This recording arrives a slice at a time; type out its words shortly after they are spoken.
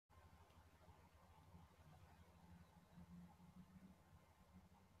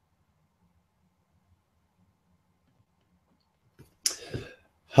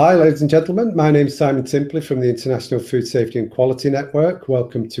Hi, ladies and gentlemen. My name is Simon Timpley from the International Food Safety and Quality Network.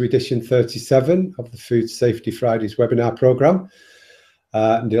 Welcome to edition 37 of the Food Safety Fridays webinar programme.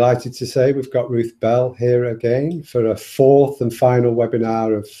 I'm delighted to say we've got Ruth Bell here again for a fourth and final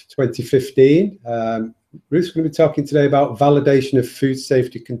webinar of 2015. Ruth's going to be talking today about validation of food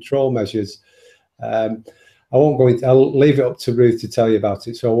safety control measures. I'll leave it up to Ruth to tell you about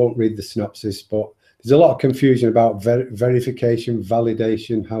it, so I won't read the synopsis, but there's a lot of confusion about verification,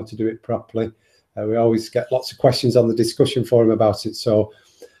 validation, how to do it properly. We always get lots of questions on the discussion forum about it. So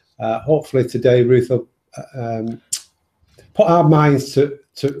hopefully today, Ruth will put our minds to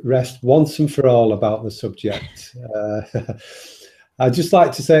rest once and for all about the subject. I'd just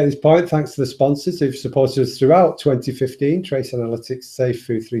like to say at this point, thanks to the sponsors who've supported us throughout 2015, Trace Analytics, Safe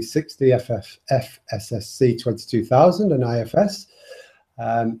Food 360, FSSC 22000 and IFS.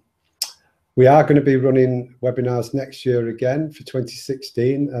 We are going to be running webinars next year again for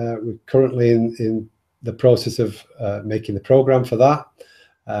 2016. We're currently in the process of making the program for that.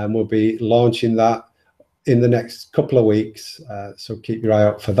 We'll be launching that in the next couple of weeks, so keep your eye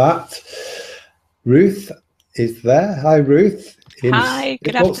out for that. Ruth is there. Hi, Ruth. Hi,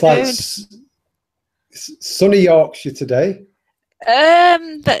 good afternoon. It looks like sunny Yorkshire today.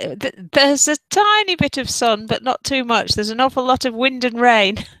 There's a tiny bit of sun, but not too much. There's an awful lot of wind and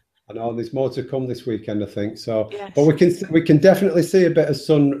rain. I know there's more to come this weekend, I think. So, yes. But we can definitely see a bit of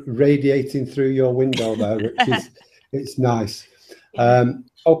sun radiating through your window there, which is it's nice.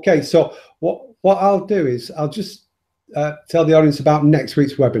 Okay, so what I'll do is I'll just tell the audience about next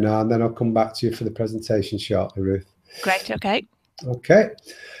week's webinar, and then I'll come back to you for the presentation shortly, Ruth. Great. Okay. Okay.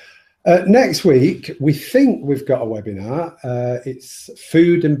 Next week, we think we've got a webinar. It's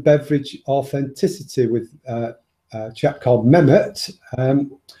food and beverage authenticity with a chap called Mehmet.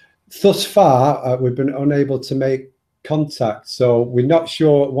 Thus far, we've been unable to make contact, so we're not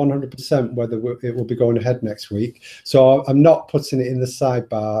sure 100% whether it will be going ahead next week. So I'm not putting it in the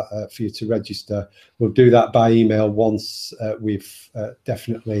sidebar for you to register. We'll do that by email once we've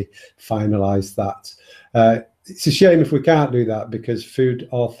definitely finalised that. It's a shame if we can't do that because food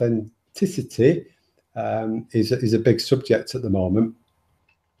authenticity is a big subject at the moment.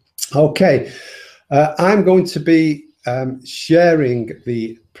 Okay, I'm going to be sharing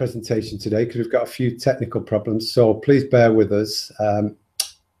the presentation today because we've got a few technical problems, so please bear with us.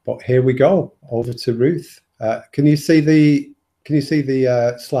 But here we go. Over to Ruth. Can you see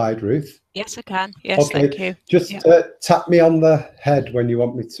the slide, Ruth? Yes, I can. Yes, okay. Thank you. Just tap me on the head when you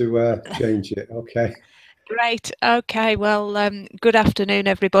want me to change it. Okay. Great. Okay. Well, good afternoon,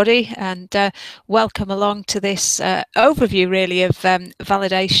 everybody, and welcome along to this overview, really, of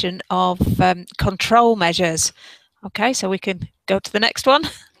validation of control measures. Okay, so we can go to the next one.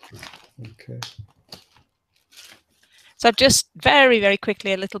 Okay. So just very, very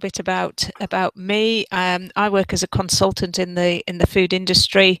quickly, a little bit about me. I work as a consultant in the food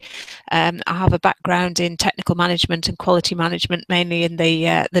industry. I have a background in technical management and quality management, mainly in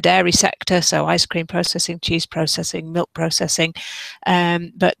the dairy sector, so ice cream processing, cheese processing, milk processing.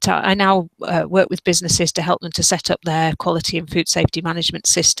 But I now work with businesses to help them to set up their quality and food safety management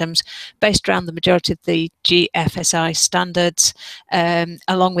systems based around the majority of the GFSI standards.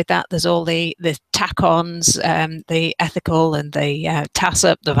 Along with that, there's all the TACONs, the ethical and the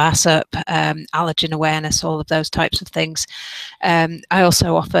TASUP, the VASUP, allergen awareness, all of those types of things. I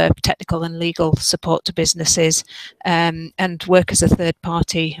also offer technical and legal support to businesses and work as a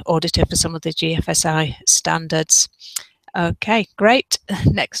third-party auditor for some of the GFSI standards. Okay, great.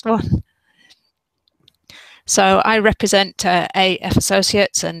 Next one. So I represent AF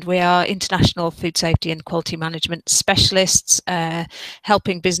Associates, and we are international food safety and quality management specialists,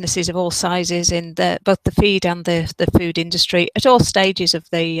 helping businesses of all sizes in both the feed and the food industry at all stages of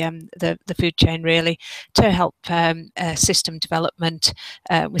the food chain, really, to help system development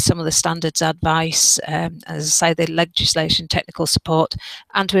with some of the standards advice, as I say, the legislation, technical support,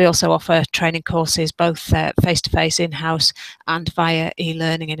 and we also offer training courses both face-to-face in-house and via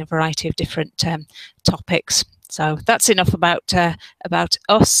e-learning in a variety of different topics. So that's enough about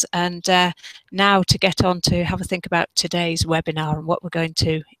us, and now to get on to have a think about today's webinar and what we're going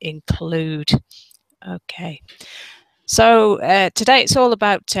to include. Okay. So today it's all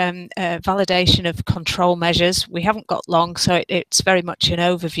about validation of control measures. We haven't got long, so it's very much an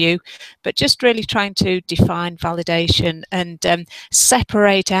overview, but just really trying to define validation and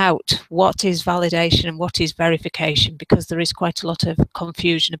separate out what is validation and what is verification, because there is quite a lot of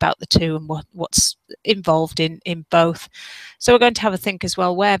confusion about the two and what's involved in both. So we're going to have a think as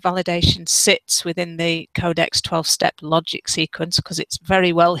well where validation sits within the Codex 12-step logic sequence, because it's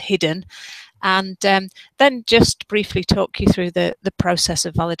very well hidden. and then just briefly talk you through the process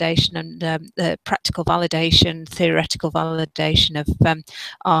of validation and the practical validation, theoretical validation of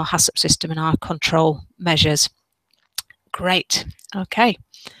our HACCP system and our control measures. Great. Okay.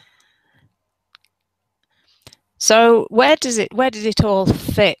 So where does it all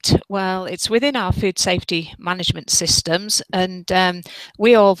fit? Well, it's within our food safety management systems, and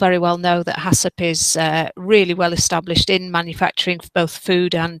we all very well know that HACCP is really well established in manufacturing for both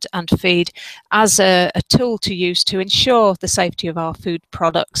food and feed as a tool to use to ensure the safety of our food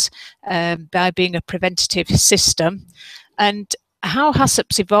products by being a preventative system. And how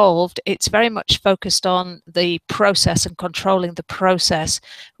HACCP's evolved, it's very much focused on the process and controlling the process,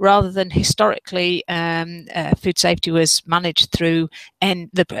 rather than historically food safety was managed through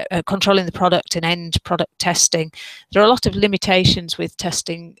controlling the product and end product testing. There are a lot of limitations with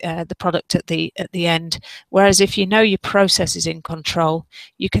testing the product at the end, whereas if you know your process is in control,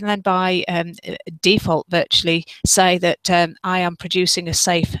 you can then by default virtually say that I am producing a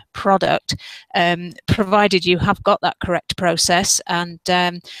safe product, provided you have got that correct process, and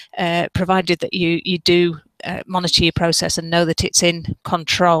provided that you do monitor your process and know that it's in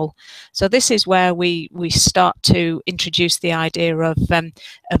control. So this is where we start to introduce the idea of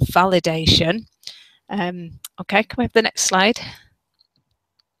validation. Okay, can we have the next slide?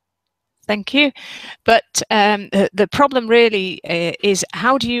 Thank you. But the problem really is,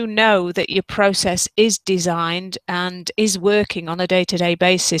 how do you know that your process is designed and is working on a day-to-day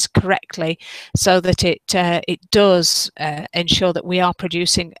basis correctly, so that it does ensure that we are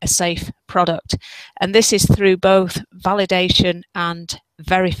producing a safe product? And this is through both validation and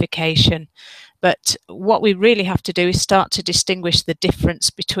verification. But what we really have to do is start to distinguish the difference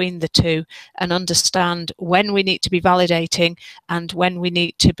between the two and understand when we need to be validating and when we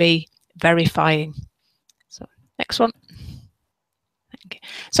need to be verifying. So next one. Thank you.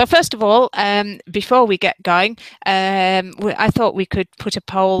 So first of all, before we get going, I thought we could put a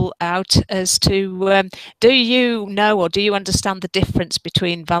poll out as to do you know or do you understand the difference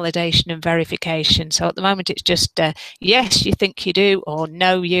between validation and verification? So at the moment it's just yes, you think you do, or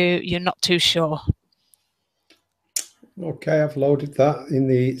no, you're not too sure. Okay, I've loaded that in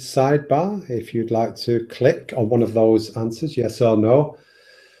the sidebar if you'd like to click on one of those answers, yes or no.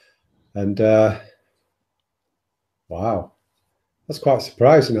 And wow, that's quite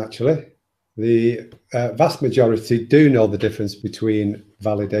surprising actually. The vast majority do know the difference between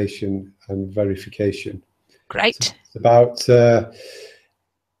validation and verification. Great. It's about 85%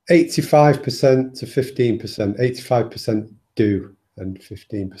 to 15%. 85% do and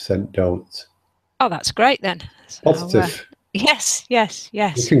 15% don't. Oh, that's great then. So, positive. Yes. You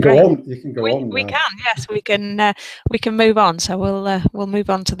can go on. You can go on. We can. Yes, we can move on. So we'll move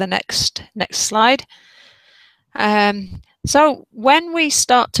on to the next slide. So when we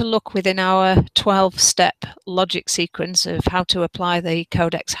start to look within our 12-step logic sequence of how to apply the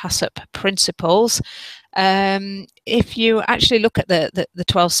Codex HACCP principles, if you actually look at the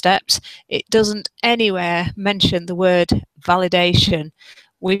 12 steps, it doesn't anywhere mention the word validation.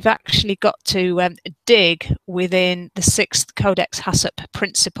 We've actually got to dig within the 6th Codex HACCP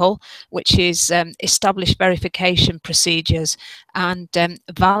principle, which is establish verification procedures, and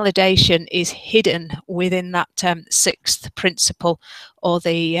validation is hidden within that 6th principle, or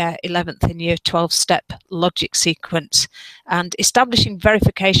the 11th in your 12-step logic sequence. And establishing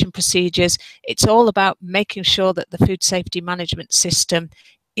verification procedures, it's all about making sure that the food safety management system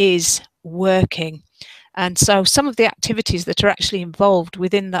is working. And so some of the activities that are actually involved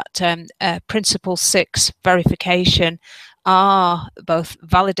within that Principle 6 verification are both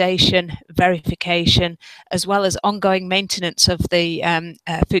validation, verification, as well as ongoing maintenance of the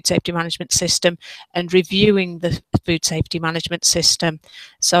food safety management system and reviewing the food safety management system.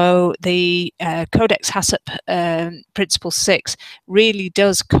 So the Codex HACCP Principle 6 really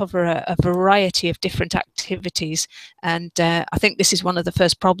does cover a variety of different activities, and I think this is one of the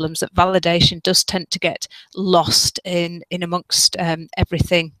first problems, that validation does tend to get lost in amongst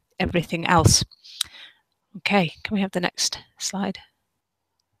everything else. Okay, can we have the next slide?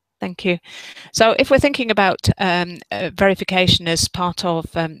 Thank you. So if we're thinking about verification as part of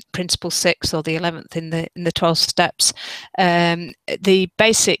Principle 6, or the 11th in the 12 steps, the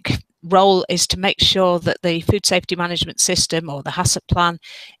basic role is to make sure that the food safety management system, or the HACCP plan,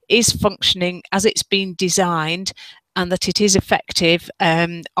 is functioning as it's been designed, and that it is effective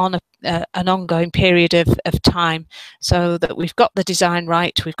on an ongoing period of time, so that we've got the design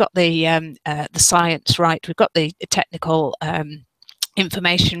right, we've got the science right, we've got the technical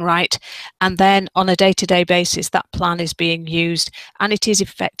information right, and then on a day-to-day basis that plan is being used and it is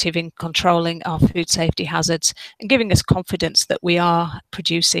effective in controlling our food safety hazards and giving us confidence that we are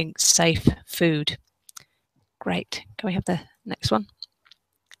producing safe food. Great. Can we have the next one?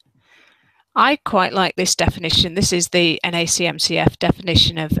 I quite like this definition. This is the NACMCF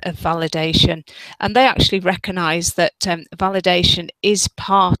definition of validation, and they actually recognise that validation is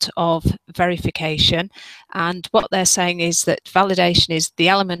part of verification, and what they're saying is that validation is the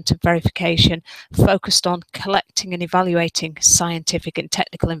element of verification focused on collecting and evaluating scientific and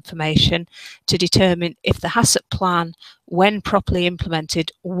technical information to determine if the HACCP plan, when properly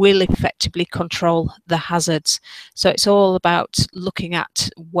implemented, will effectively control the hazards. So it's all about looking at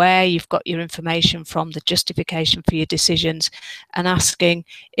where you've got your information from, the justification for your decisions, and asking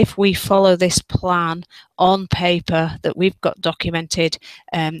if we follow this plan on paper that we've got documented,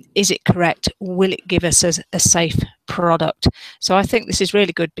 is it correct? Will it give us a safe product? So I think this is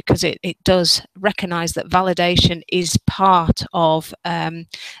really good because it does recognise that validation is part of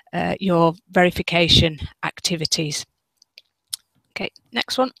your verification activities. Okay,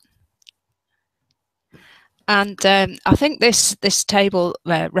 next one. And I think this table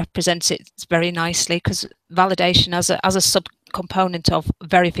represents it very nicely, because validation as a subcomponent of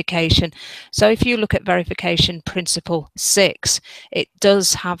verification. So if you look at verification principle 6, it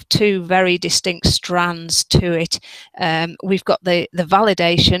does have two very distinct strands to it. We've got the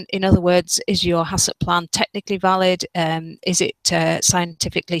validation. In other words, is your HACCP plan technically valid? Is it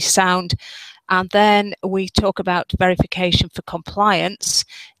scientifically sound? And then we talk about verification for compliance.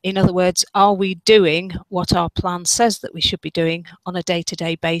 In other words, are we doing what our plan says that we should be doing on a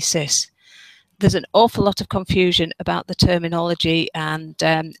day-to-day basis? There's an awful lot of confusion about the terminology and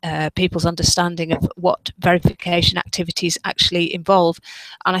people's understanding of what verification activities actually involve.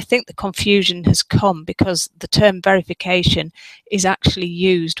 And I think the confusion has come because the term verification is actually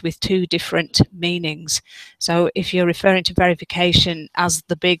used with two different meanings. So if you're referring to verification as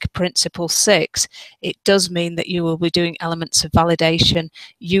the big principle 6, it does mean that you will be doing elements of validation,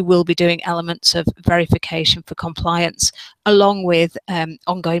 you will be doing elements of verification for compliance, along with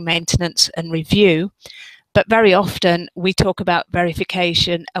ongoing maintenance and review. But very often we talk about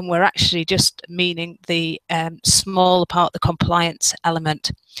verification and we're actually just meaning the smaller part, the compliance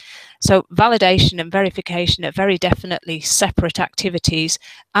element. So validation and verification are very definitely separate activities,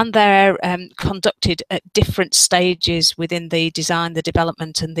 and they're conducted at different stages within the design, the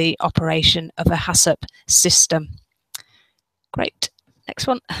development and the operation of a HACCP system. Great. Next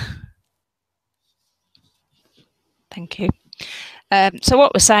one. Thank you. So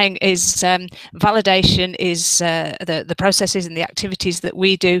what we're saying is validation is the processes and the activities that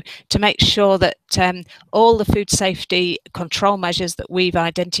we do to make sure that all the food safety control measures that we've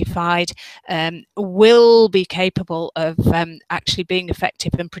identified will be capable of actually being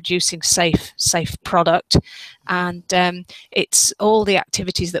effective and producing safe product. And it's all the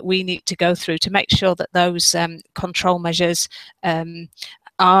activities that we need to go through to make sure that those control measures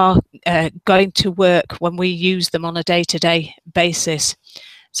are going to work when we use them on a day-to-day basis.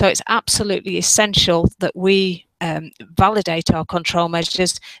 So it's absolutely essential that we validate our control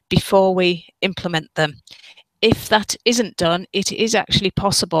measures before we implement them. If that isn't done, it is actually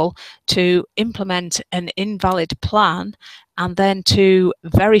possible to implement an invalid plan and then to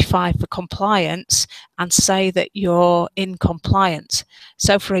verify for compliance and say that you're in compliance.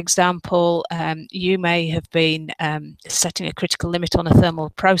 So for example, you may have been setting a critical limit on a thermal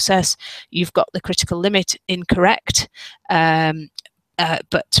process. You've got the critical limit incorrect.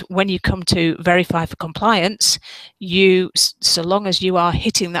 But when you come to verify for compliance, so long as you are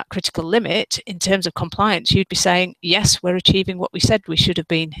hitting that critical limit in terms of compliance, you'd be saying, yes, we're achieving what we said we should have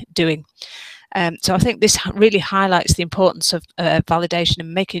been doing. So I think this really highlights the importance of validation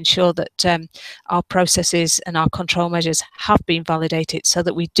and making sure that our processes and our control measures have been validated so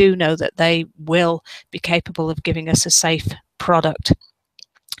that we do know that they will be capable of giving us a safe product.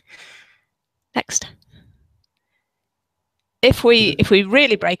 Next. If we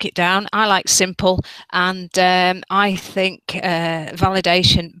really break it down, I like simple, and I think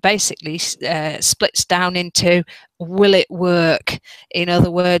validation basically splits down into, will it work? In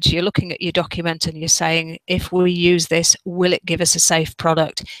other words, you're looking at your document and you're saying, if we use this, will it give us a safe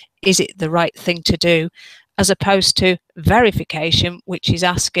product? Is it the right thing to do? As opposed to verification, which is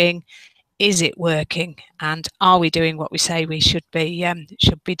asking, is it working? And are we doing what we say we should be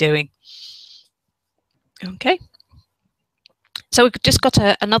doing? Okay. So we've just got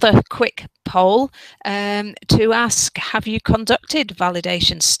another quick poll to ask, have you conducted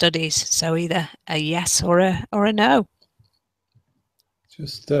validation studies? So either a yes or a no.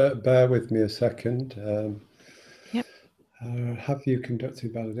 Just bear with me a second. Yep. Have you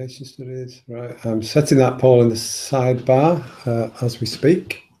conducted validation studies? Right, I'm setting that poll in the sidebar as we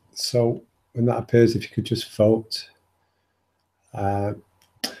speak. So when that appears, if you could just vote. And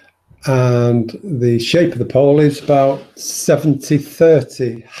the shape of the poll is about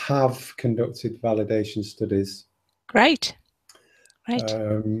 70-30 have conducted validation studies. Great. Great.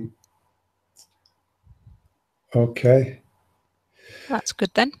 Okay. That's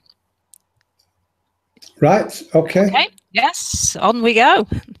good then. Right. Okay. Okay. Yes. On we go.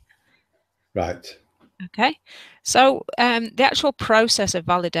 Right. Okay. So the actual process of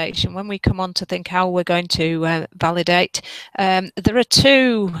validation, when we come on to think how we're going to validate, there are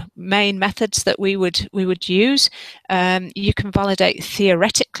two main methods that we would use. You can validate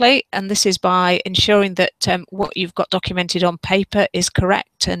theoretically, and this is by ensuring that what you've got documented on paper is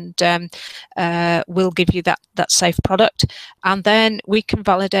correct and will give you that safe product. And then we can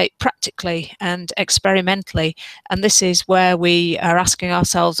validate practically and experimentally, and this is where we are asking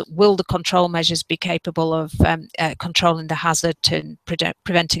ourselves, will the control measures be capable of controlling the hazard and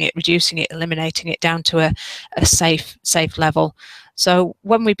preventing it, reducing it, eliminating it down to a safe level. So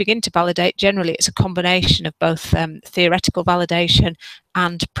when we begin to validate, generally it's a combination of both theoretical validation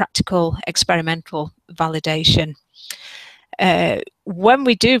and practical experimental validation. When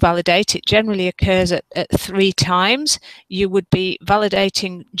we do validate, it generally occurs at 3 times. You would be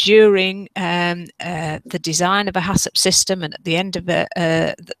validating during the design of a HACCP system, and at the end of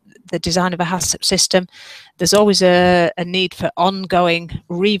the design of a HACCP system. There's always a need for ongoing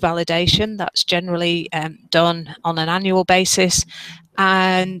revalidation. That's generally done on an annual basis.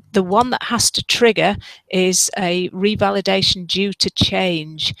 And the one that has to trigger is a revalidation due to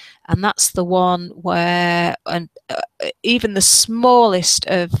change. And that's the one where even the smallest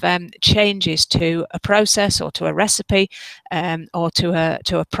of changes to a process or to a recipe or to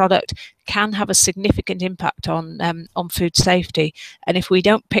a product can have a significant impact on food safety. And if we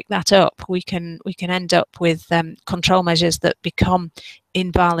don't pick that up, we can end up with control measures that become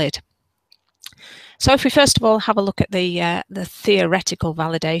invalid. So if we first of all have a look at the theoretical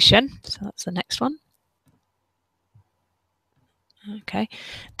validation, so that's the next one. Okay,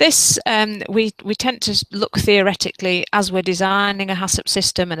 this we tend to look theoretically as we're designing a HACCP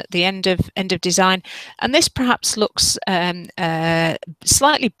system and at the end of design, and this perhaps looks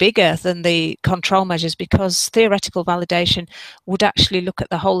slightly bigger than the control measures, because theoretical validation would actually look at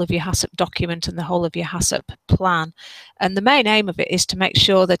the whole of your HACCP document and the whole of your HACCP plan, and the main aim of it is to make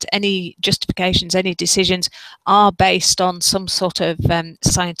sure that any justifications, any decisions are based on some sort of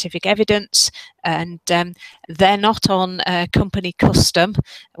scientific evidence, and they're not on company custom,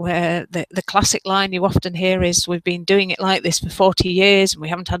 where the classic line you often hear is, we've been doing it like this for 40 years and we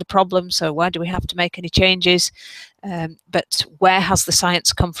haven't had a problem, so why do we have to make any changes? But where has the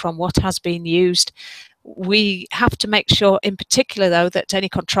science come from? What has been used? We have to make sure in particular, though, that any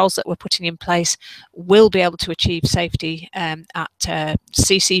controls that we're putting in place will be able to achieve safety at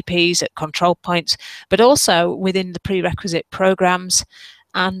CCPs, at control points, but also within the prerequisite programs.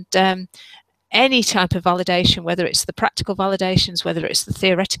 And any type of validation, whether it's the practical validations, whether it's the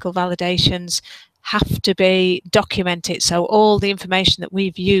theoretical validations, have to be documented. So all the information that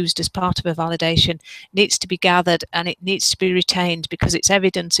we've used as part of a validation needs to be gathered and it needs to be retained, because it's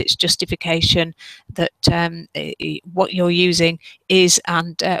evidence, it's justification that what you're using is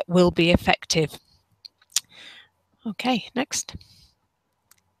and will be effective. Okay, next.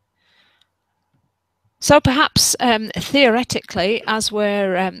 So perhaps theoretically, as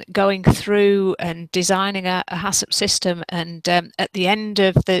we're going through and designing a HACCP system, and at the end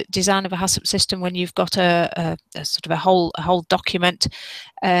of the design of a HACCP system, when you've got a sort of a whole document,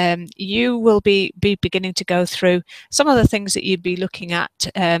 you will be beginning to go through some of the things that you'd be looking at.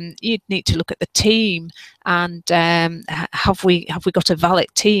 You'd need to look at the team, and have we got a valid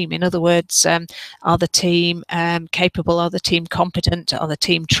team? In other words, are the team capable? Are the team competent? Are the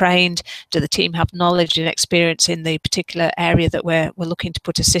team trained? Do the team have knowledge and experience in the particular area that we're looking to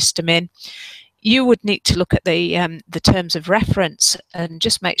put a system in? You would need to look at the terms of reference and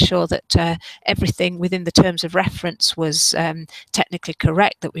just make sure that everything within the terms of reference was technically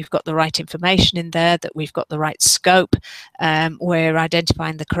correct, that we've got the right information in there, that we've got the right scope, we're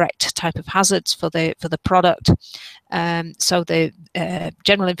identifying the correct type of hazards for the product. So the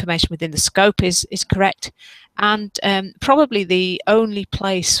general information within the scope is correct. And probably the only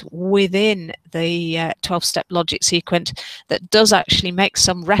place within the 12-step logic sequence that does actually make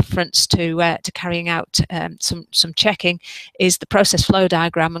some reference to carrying out some checking is the process flow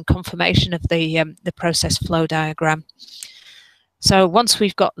diagram and confirmation of the process flow diagram. So once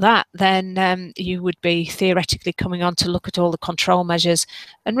we've got that, then you would be theoretically coming on to look at all the control measures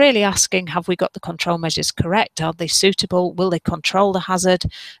and really asking, have we got the control measures correct? Are they suitable? Will they control the hazard?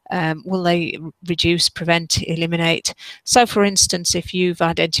 Will they reduce, prevent, eliminate? So for instance, if you've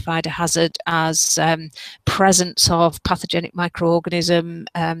identified a hazard as presence of pathogenic microorganism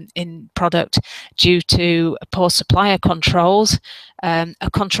in product due to poor supplier controls, a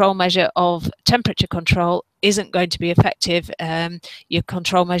control measure of temperature control isn't going to be effective. Your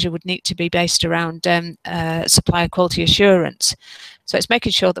control measure would need to be based around supplier quality assurance. So it's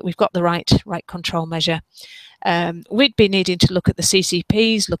making sure that we've got the right control measure. We'd be needing to look at the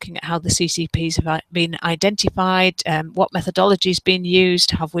CCPs, looking at how the CCPs have been identified, what methodology has been used,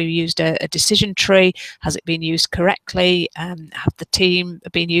 have we used a decision tree, has it been used correctly, have the team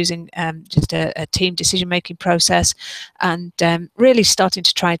been using just a team decision-making process, and really starting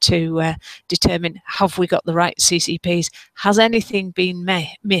to try to determine, have we got the right CCPs, has anything been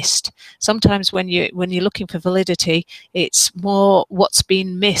missed? Sometimes when you're looking for validity, it's more what's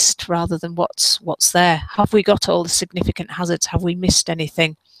been missed rather than what's there. Have we got all the significant hazards? Have we missed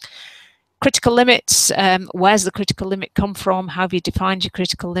anything? Critical limits, where's the critical limit come from? How have you defined your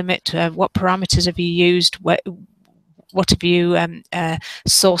critical limit? What parameters have you used? What have you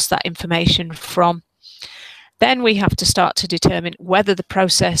sourced that information from? Then we have to start to determine whether the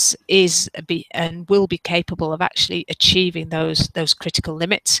process is and will be capable of actually achieving those critical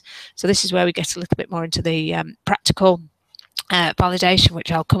limits. So this is where we get a little bit more into the practical validation, which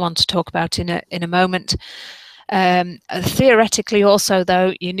I'll come on to talk about in a moment. Theoretically also,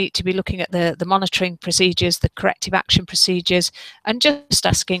 though, you need to be looking at the monitoring procedures, the corrective action procedures, and just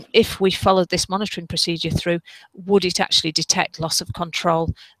asking, if we followed this monitoring procedure through, would it actually detect loss of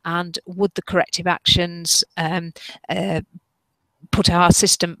control, and would the corrective actions put our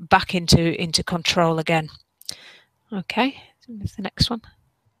system back into control again? Okay, the next one.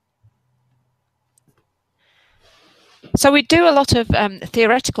 So we do a lot of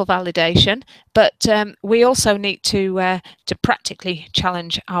theoretical validation, but we also need to practically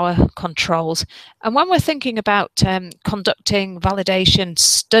challenge our controls. And when we're thinking about conducting validation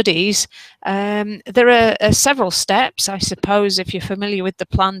studies, there are several steps. I suppose if you're familiar with the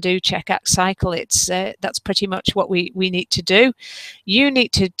plan, do, check, act cycle, that's pretty much what we need to do. You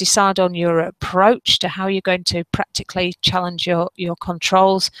need to decide on your approach to how you're going to practically challenge your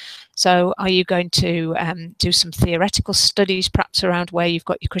controls. So are you going to do some theoretical studies, perhaps around where you've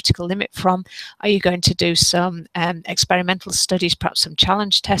got your critical limit from? Are you going to do some experimental studies, perhaps some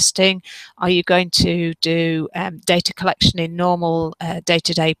challenge testing? Are you going to do data collection in normal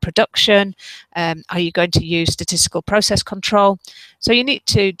day-to-day production? Are you going to use statistical process control? So you need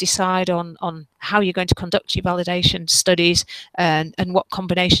to decide on how you're going to conduct your validation studies and what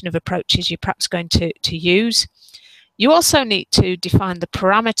combination of approaches you're perhaps going to use. You also need to define the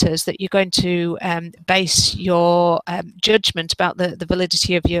parameters that you're going to base your judgment about the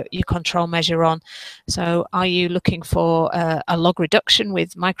validity of your control measure on. So are you looking for a log reduction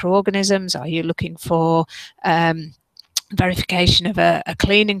with microorganisms? Are you looking for verification of a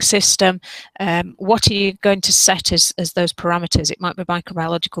cleaning system? What are you going to set as those parameters? It might be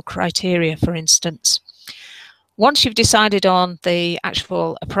microbiological criteria, for instance. Once you've decided on the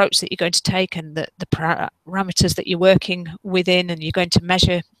actual approach that you're going to take and the parameters that you're working within and you're going to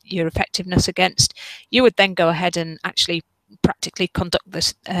measure your effectiveness against, you would then go ahead and actually practically conduct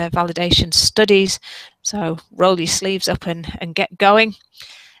this validation studies. So roll your sleeves up and get going.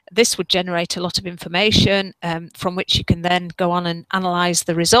 This would generate a lot of information from which you can then go on and analyze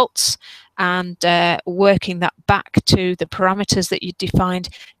the results, and working that back to the parameters that you defined,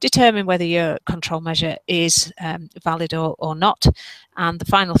 determine whether your control measure is valid or not. And the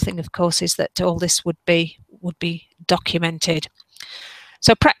final thing, of course, is that all this would be documented.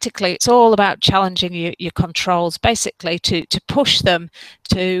 So practically, it's all about challenging your controls, basically to push them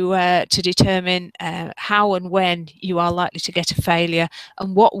to determine how and when you are likely to get a failure,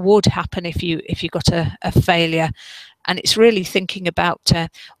 and what would happen if you got a failure. And it's really thinking about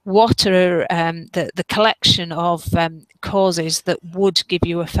what are the collection of causes that would give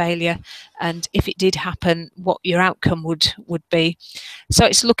you a failure, and if it did happen, what your outcome would be. So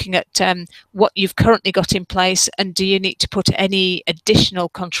it's looking at what you've currently got in place, and do you need to put any additional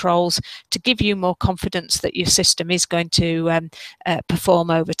controls to give you more confidence that your system is going to perform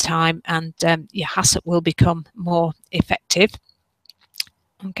over time, and your HACCP will become more effective.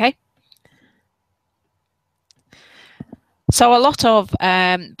 Okay. So a lot of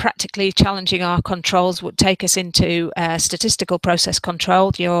practically challenging our controls would take us into statistical process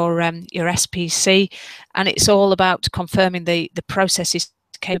control, your SPC, and it's all about confirming the process is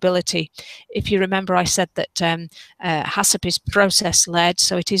capability. If you remember, I said that HACCP is process-led,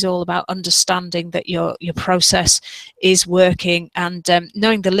 so it is all about understanding that your process is working and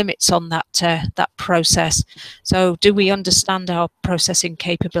knowing the limits on that that process. So do we understand our processing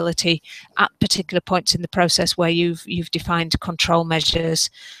capability at particular points in the process where you've defined control measures?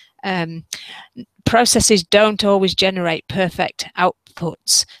 Processes don't always generate perfect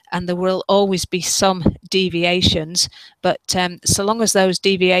outputs, and there will always be some deviations, but so long as those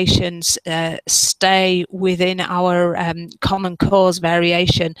deviations stay within our common cause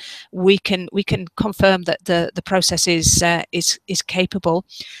variation, we can confirm that the process is capable.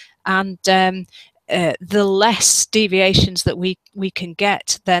 And the less deviations that we can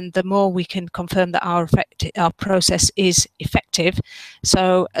get, then the more we can confirm that our process is effective.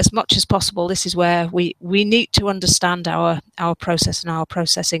 So as much as possible, this is where we need to understand our process and our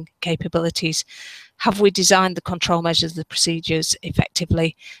processing capabilities. Have we designed the control measures, the procedures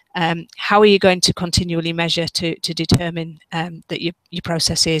effectively? How are you going to continually measure to determine that your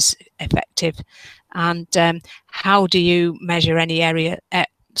process is effective? And how do you measure any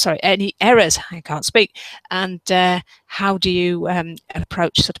any errors, I can't speak, and how do you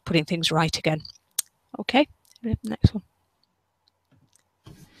approach sort of putting things right again? Okay, next one.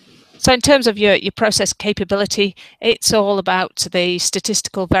 So in terms of your process capability, it's all about the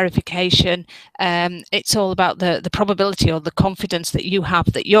statistical verification. It's all about the probability or the confidence that you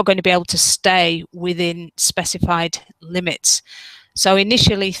have that you're going to be able to stay within specified limits. So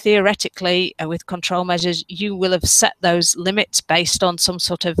initially, theoretically, with control measures, you will have set those limits based on some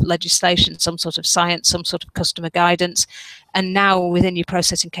sort of legislation, some sort of science, some sort of customer guidance. And now within your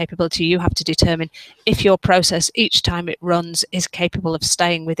processing capability, you have to determine if your process, each time it runs, is capable of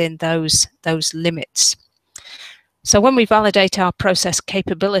staying within those limits. So when we validate our process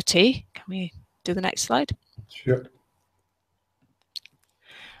capability, can we do the next slide? Sure.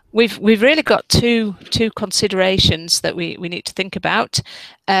 We've really got two considerations that we need to think about.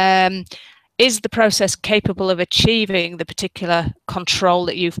 Is the process capable of achieving the particular control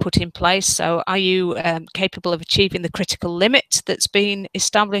that you've put in place? So are you capable of achieving the critical limit that's been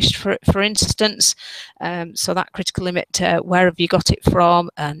established, for instance? So that critical limit, where have you got it from?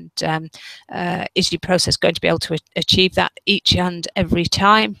 And is your process going to be able to achieve that each and every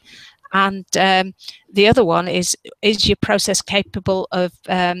time? And the other one is your process capable of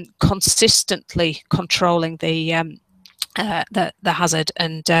consistently controlling the hazard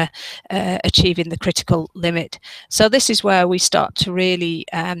and achieving the critical limit? So this is where we start to really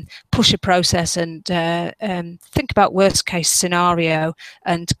push a process and think about worst case scenario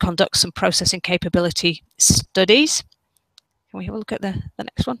and conduct some processing capability studies. Can we have a look at the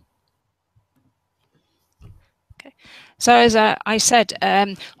next one? Okay. So as I said,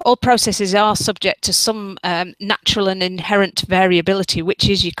 all processes are subject to some natural and inherent variability, which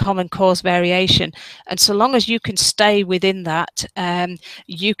is your common cause variation. And so long as you can stay within that,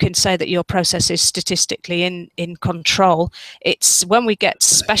 you can say that your process is statistically in control. It's when we get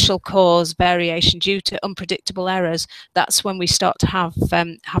special cause variation due to unpredictable errors, that's when we start to have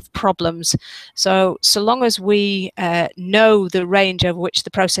problems. So long as we know the range over which the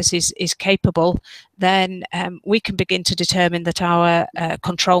process is capable, then we can begin to determine that our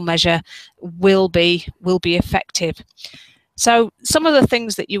control measure will be effective. So some of the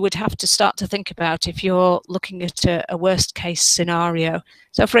things that you would have to start to think about if you're looking at a worst case scenario.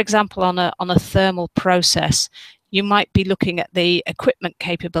 So for example, on a thermal process, you might be looking at the equipment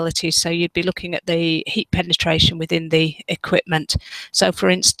capabilities. So you'd be looking at the heat penetration within the equipment. So for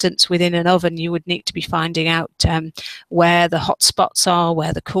instance, within an oven, you would need to be finding out where the hot spots are,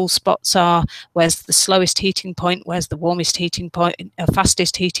 where the cool spots are, where's the slowest heating point, where's the warmest heating point,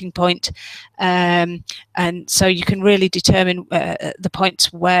 fastest heating point. And so you can really determine the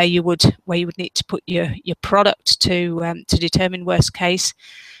points where you would need to put your product to determine worst case.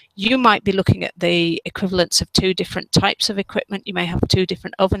 You might be looking at the equivalence of two different types of equipment. You may have two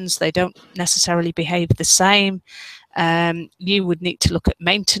different ovens. They don't necessarily behave the same. You would need to look at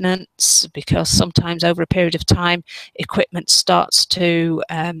maintenance, because sometimes over a period of time, equipment starts to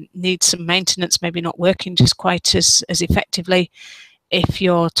need some maintenance, maybe not working just quite as effectively. If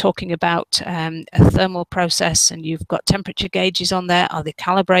you're talking about a thermal process and you've got temperature gauges on there, are they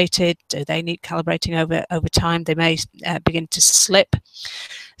calibrated? Do they need calibrating over time? They may begin to slip.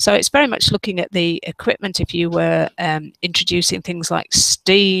 So it's very much looking at the equipment. If you were introducing things like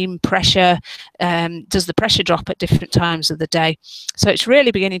steam, pressure, does the pressure drop at different times of the day? So it's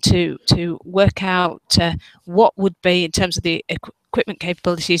really beginning to work out what would be, in terms of the equipment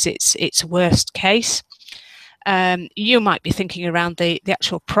capabilities, its worst case. You might be thinking around the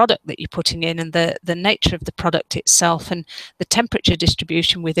actual product that you're putting in and the nature of the product itself and the temperature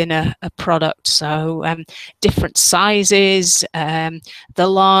distribution within a product. So different sizes, the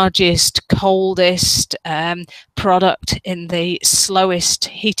largest, coldest product in the slowest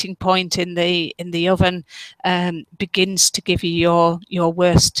heating point in the oven begins to give you your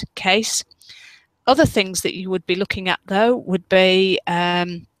worst case. Other things that you would be looking at, though, would be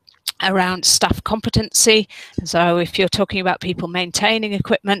around staff competency. So if you're talking about people maintaining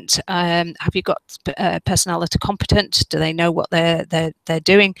equipment, have you got personnel that are competent? Do they know what they're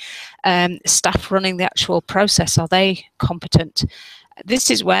doing? Staff running the actual process, are they competent?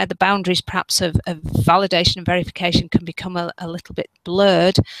 This is where the boundaries perhaps of validation and verification can become a little bit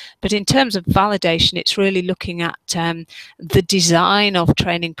blurred. But in terms of validation, it's really looking at the design of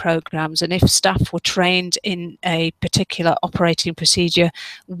training programs. And if staff were trained in a particular operating procedure,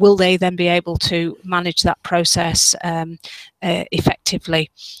 will they then be able to manage that process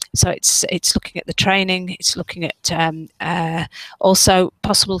effectively? So it's looking at the training, it's looking at also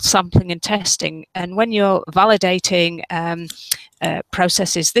possible sampling and testing. And when you're validating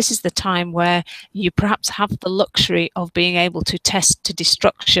processes, this is the time where you perhaps have the luxury of being able to test to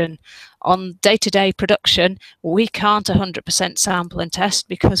destruction. On day-to-day production, we can't 100% sample and test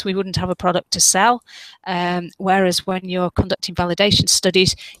because we wouldn't have a product to sell. Whereas when you're conducting validation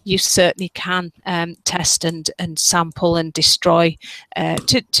studies, you certainly can test and sample and destroy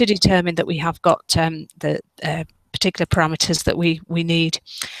to determine that we have got the particular parameters that we need.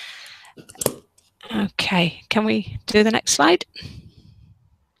 Okay, can we do the next slide?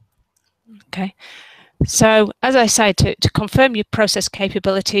 Okay. So, as I say, to confirm your process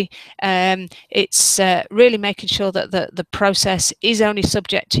capability, it's really making sure that the process is only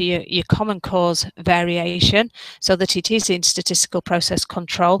subject to your common cause variation, so that it is in statistical process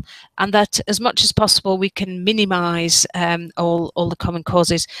control, and that as much as possible we can minimise all the common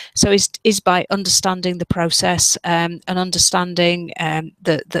causes. So is by understanding the process and understanding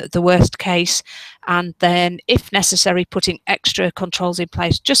the worst case, and then, if necessary, putting extra controls in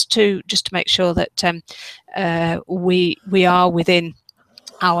place just to make sure that we are within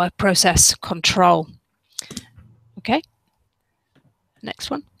our process control. Okay, next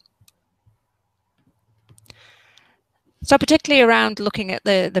one. So particularly around looking at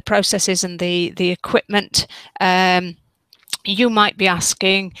the processes and the equipment, you might be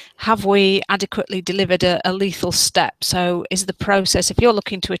asking, have we adequately delivered a lethal step? So is the process, if you're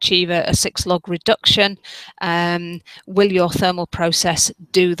looking to achieve a 6-log reduction, will your thermal process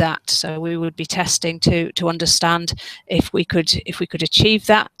do that? So we would be testing to understand if we could achieve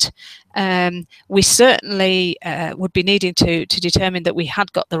that. We certainly would be needing to determine that we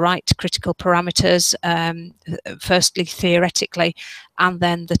had got the right critical parameters, firstly theoretically, and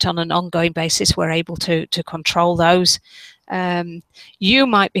then that on an ongoing basis we're able to control those. You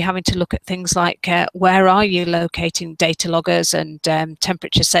might be having to look at things like where are you locating data loggers and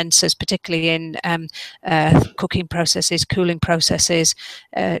temperature sensors, particularly in cooking processes, cooling processes,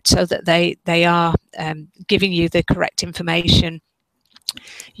 so that they are giving you the correct information.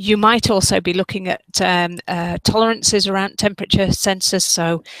 You might also be looking at tolerances around temperature sensors.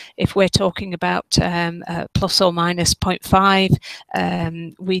 So if we're talking about plus or minus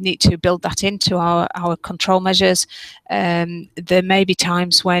 0.5, we need to build that into our control measures. There may be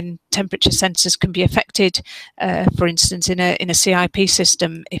times when temperature sensors can be affected. For instance, in a CIP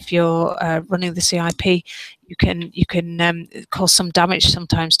system, if you're running the CIP, you can cause some damage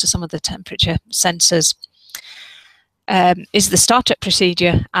sometimes to some of the temperature sensors. Is the startup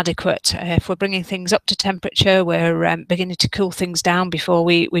procedure adequate? If we're bringing things up to temperature, we're beginning to cool things down before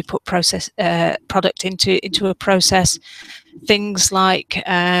we put product into a process. Things like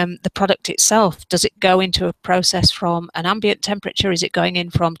the product itself, does it go into a process from an ambient temperature? Is it going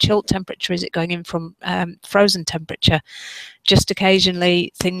in from chilled temperature? Is it going in from frozen temperature? Just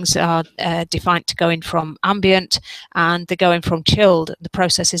occasionally things are defined to go in from ambient and they go in from chilled. The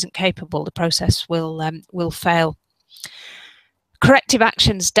process isn't capable. The process will fail. Corrective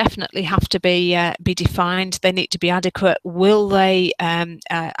actions definitely have to be defined. They need to be adequate. Will they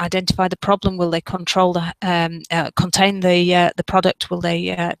identify the problem? Will they control contain the product? Will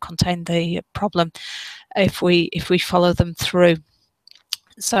they contain the problem? If we follow them through.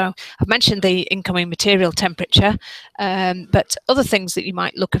 So I've mentioned the incoming material temperature, but other things that you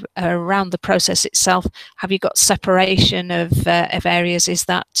might look at around the process itself. Have you got separation of areas? Is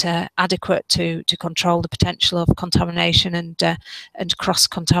that adequate to control the potential of contamination and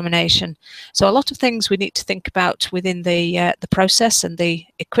cross-contamination? So a lot of things we need to think about within the process and the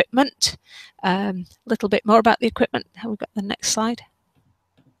equipment. A little bit more about the equipment. Have we got the next slide?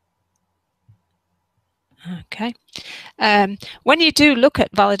 Okay. When you do look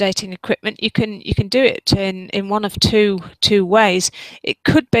at validating equipment, you can do it in one of two ways. It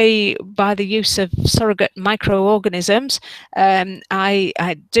could be by the use of surrogate microorganisms.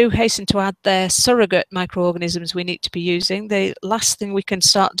 I do hasten to add there surrogate microorganisms we need to be using. The last thing we can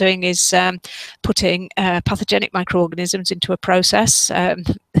start doing is putting pathogenic microorganisms into a process.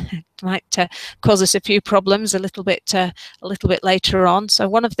 Might cause us a few problems a little bit later on. So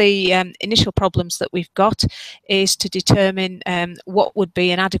one of the initial problems that we've got is to determine what would be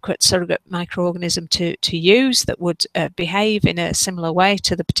an adequate surrogate microorganism to use that would behave in a similar way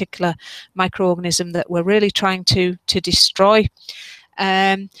to the particular microorganism that we're really trying to destroy.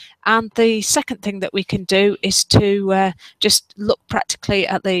 And the second thing that we can do is to just look practically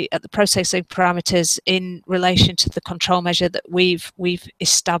at the processing parameters in relation to the control measure that we've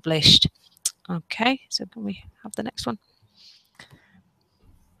established. Okay, so can we have the next one?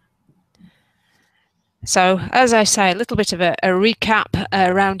 So, as I say, a little bit of a recap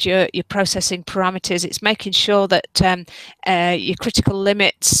around your processing parameters. It's making sure that your critical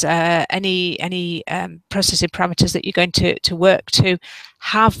limits, any processing parameters that you're going to work to,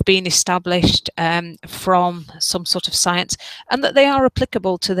 have been established from some sort of science, and that they are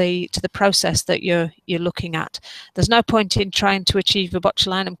applicable to the process that you're looking at. There's no point in trying to achieve a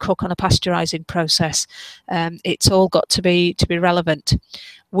botulinum cook on a pasteurizing process. It's all got to be relevant.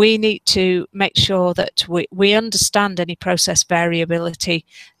 We need to make sure that we understand any process variability,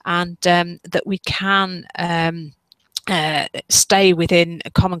 and that we can stay within a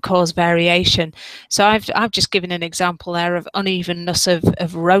common cause variation. So I've just given an example there of unevenness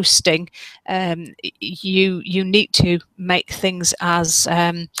of roasting. You need to make things as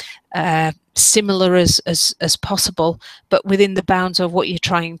similar as possible, but within the bounds of what you're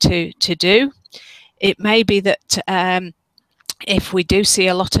trying to do. It may be that if we do see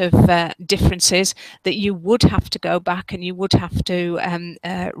a lot of differences, that you would have to go back and you would have to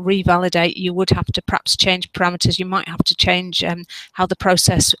revalidate. You would have to perhaps change parameters. You might have to change how the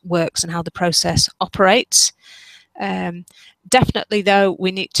process works and how the process operates. Definitely, though,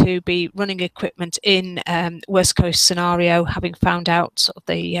 we need to be running equipment in worst case scenario, having found out sort of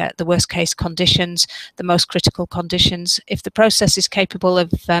the worst case conditions, the most critical conditions. If the process is capable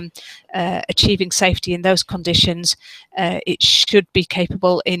of achieving safety in those conditions, it should be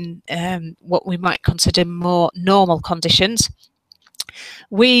capable in what we might consider more normal conditions.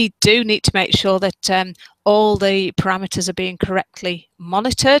 We do need to make sure that all the parameters are being correctly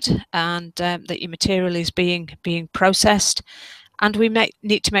monitored, and that your material is being processed. And we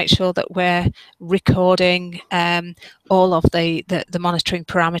need to make sure that we're recording all of the monitoring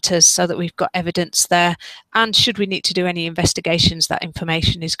parameters, so that we've got evidence there. And should we need to do any investigations, that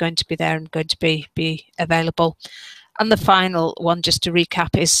information is going to be there and going to be available. And the final one, just to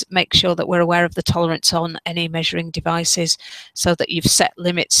recap, is make sure that we're aware of the tolerance on any measuring devices, so that you've set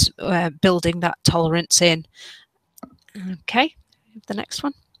limits, building that tolerance in. Okay, the next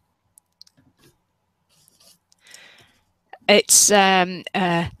one. It's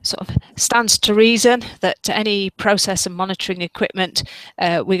sort of stands to reason that any process and monitoring equipment,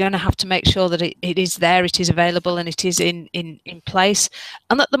 we're going to have to make sure that it is there, it is available, and it is in place,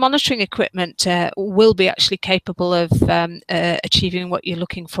 and that the monitoring equipment will be actually capable of achieving what you're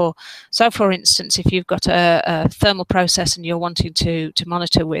looking for. So, for instance, if you've got a thermal process and you're wanting to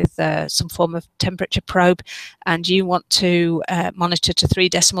monitor with some form of temperature probe, and you want to monitor to 3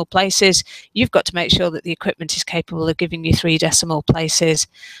 decimal places, you've got to make sure that the equipment is capable of giving you 3 decimal places,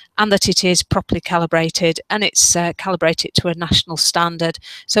 and that it is properly calibrated, and it's calibrated to a national standard,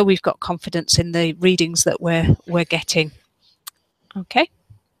 so we've got confidence in the readings that we're getting. Okay.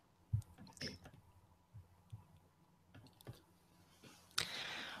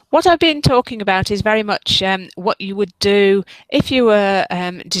 What I've been talking about is very much what you would do if you were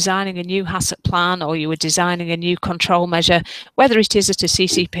designing a new HACCP plan, or you were designing a new control measure, whether it is at a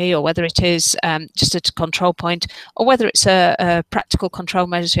CCP, or whether it is just at a control point, or whether it's a practical control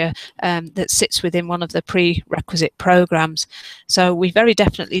measure that sits within one of the prerequisite programs. So we very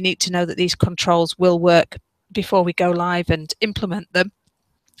definitely need to know that these controls will work before we go live and implement them.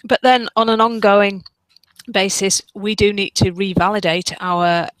 But then on an ongoing basis, we do need to revalidate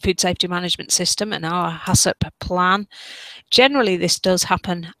our food safety management system and our HACCP plan. Generally, this does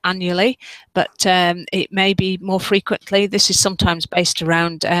happen annually, but it may be more frequently. This is sometimes based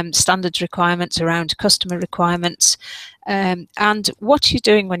around standards requirements, around customer requirements. And what you're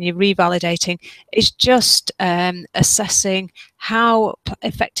doing when you're revalidating is just assessing how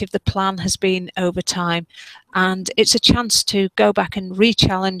effective the plan has been over time. And it's a chance to go back and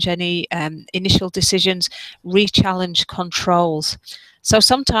re-challenge any initial decisions, re-challenge controls. So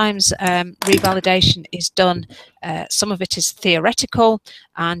sometimes revalidation is done, some of it is theoretical,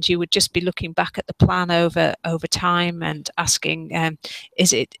 and you would just be looking back at the plan over time and asking,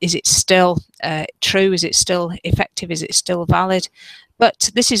 is it still true? Is it still effective? Is it still valid? But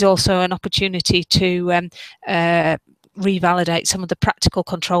this is also an opportunity to revalidate some of the practical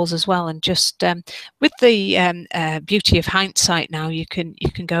controls as well, and just with the beauty of hindsight now, you can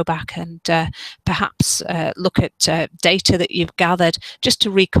go back and perhaps look at data that you've gathered just to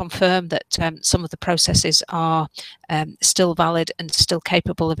reconfirm that some of the processes are still valid and still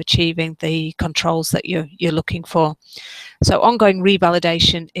capable of achieving the controls that you're looking for. So ongoing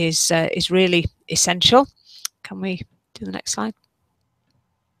revalidation is really essential. Can we do the next slide?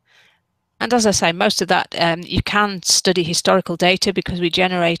 And as I say, most of that you can study historical data, because we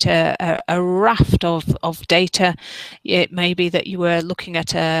generate a raft of data. It may be that you were looking at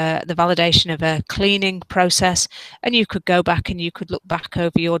the validation of a cleaning process, and you could go back and you could look back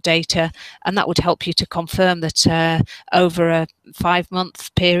over your data, and that would help you to confirm that over a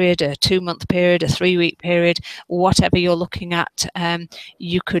 5-month period, a 2-month period, a 3-week period, whatever you're looking at,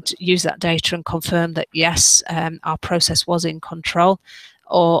 you could use that data and confirm that yes, our process was in control.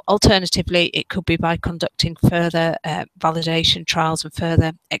 Or alternatively, it could be by conducting further validation trials and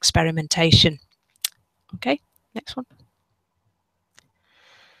further experimentation. Okay, next one.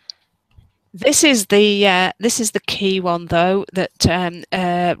 This is the key one, though, that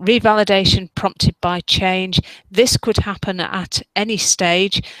revalidation prompted by change. This could happen at any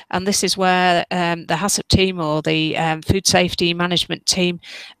stage, and this is where the HACCP team or the food safety management team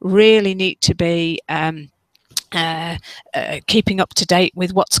really need to be keeping up to date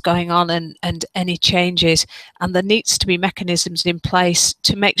with what's going on and any changes, and there needs to be mechanisms in place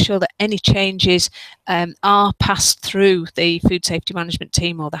to make sure that any changes are passed through the food safety management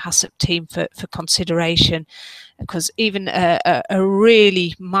team or the HACCP team for consideration. Because even a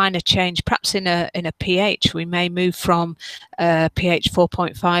really minor change, perhaps in a pH, we may move from pH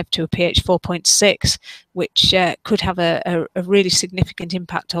 4.5 to a pH 4.6, which could have a really significant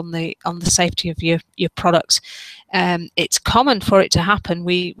impact on the safety of your products. It's common for it to happen.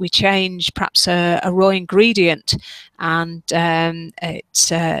 We change perhaps a raw ingredient, and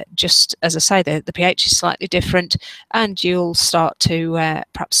it's just, as I say, the pH is slightly different, and you'll start to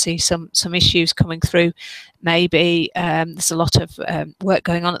perhaps see some issues coming through. Maybe there's a lot of work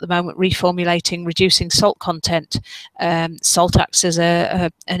going on at the moment, reformulating, reducing salt content. Salt acts as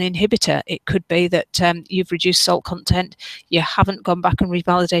an inhibitor. It could be that you've reduced salt content, you haven't gone back and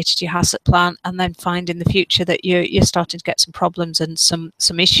revalidated your HACCP plan, and then find in the future that you're starting to get some problems and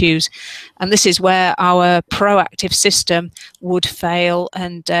some issues. And this is where our proactive system would fail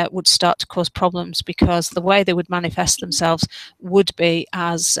and would start to cause problems, because the way they would manifest themselves would be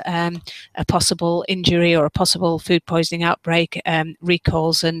as a possible injury or a possible food poisoning outbreak,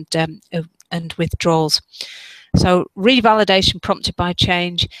 recalls and withdrawals. So revalidation prompted by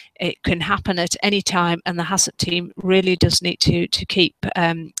change, it can happen at any time, and the HACCP team really does need to keep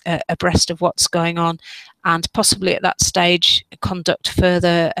abreast of what's going on, and possibly at that stage conduct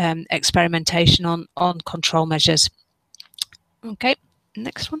further experimentation on control measures. Okay,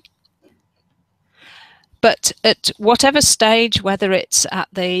 next one. But at whatever stage, whether it's at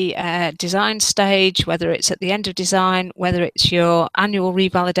the design stage, whether it's at the end of design, whether it's your annual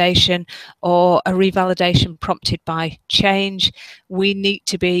revalidation or a revalidation prompted by change, we need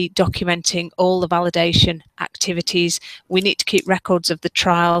to be documenting all the validation activities. We need to keep records of the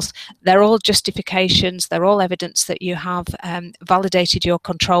trials. They're all justifications. They're all evidence that you have validated your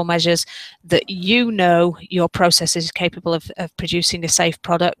control measures, that you know your process is capable of producing a safe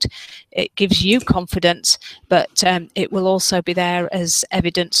product. It gives you confidence, but it will also be there as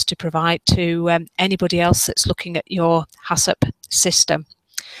evidence to provide to anybody else that's looking at your HACCP system.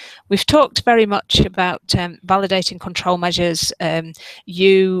 We've talked very much about validating control measures,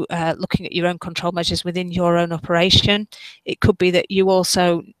 you looking at your own control measures within your own operation. It could be that you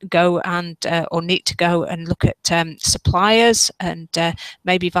also go and or need to go and look at suppliers and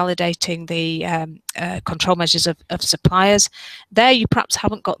maybe validating the control measures of suppliers. There you perhaps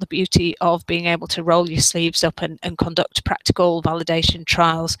haven't got the beauty of being able to roll your sleeves up and conduct practical validation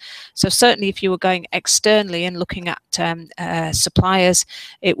trials. So certainly if you were going externally and looking at suppliers,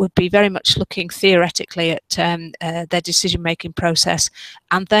 it would be very much looking theoretically at their decision-making process,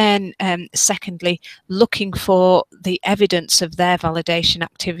 and then secondly looking for the evidence of their validation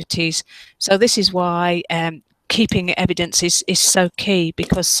activities. So this is why keeping evidence is so key,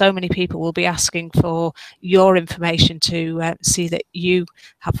 because so many people will be asking for your information to see that you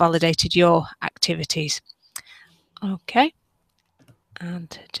have validated your activities. Okay,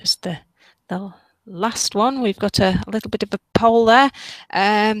 and just the last one. We've got a little bit of a poll there.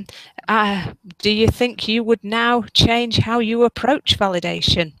 Do you think you would now change how you approach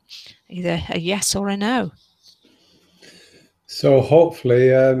validation? Either a yes or a no. So hopefully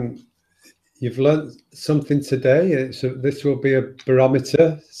you've learned something today. So this will be a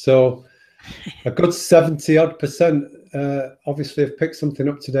barometer. So a good 70-odd% obviously have picked something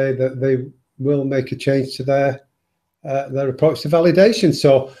up today that they will make a change to their approach to validation.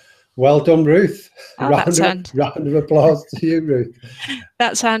 So well done, Ruth. Oh, round of applause to you, Ruth.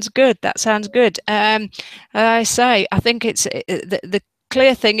 That sounds good. That sounds good. I think it's the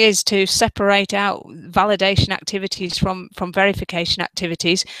clear thing is to separate out validation activities from verification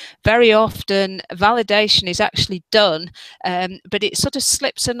activities. Very often validation is actually done, but it sort of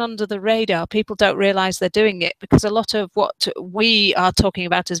slips in under the radar. People don't realize they're doing it because a lot of what we are talking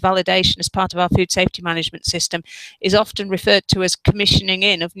about as validation as part of our food safety management system is often referred to as commissioning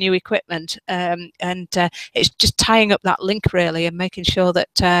in of new equipment, and it's just tying up that link really and making sure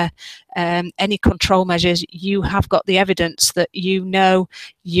that any control measures, you have got the evidence that you know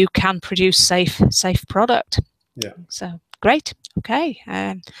you can produce safe product. Yeah. So great. Okay.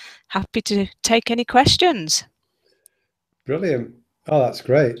 Happy to take any questions. Brilliant. Oh, that's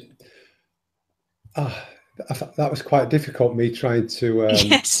great. That was quite difficult, me trying to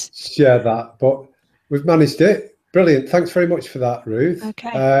yes. share that, but we've managed it. Brilliant. Thanks very much for that, Ruth.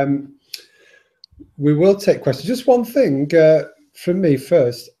 Okay. We will take questions. Just one thing from me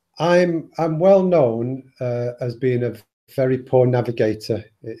first. I'm well known as being a very poor navigator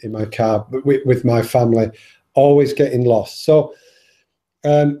in my car with my family, always getting lost. So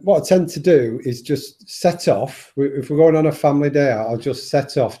what I tend to do is just set off. If we're going on a family day out, I'll just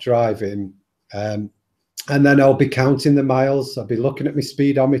set off driving, and then I'll be counting the miles. I'll be looking at my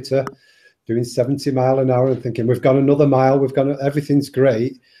speedometer, doing 70 miles an hour and thinking, we've gone another mile, everything's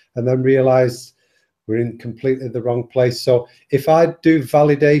great, and then realize we're in completely the wrong place. So if I do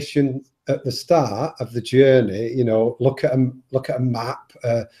validation at the start of the journey, you know, look at a map,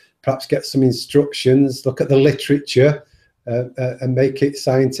 perhaps get some instructions, look at the literature, and make it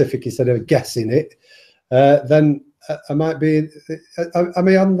scientific instead of guessing it, then I might be. Am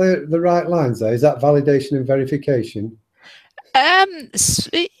I on the right lines there? Is that validation and verification?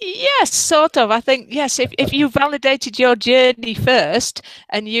 Yes, sort of. I think yes. If you validated your journey first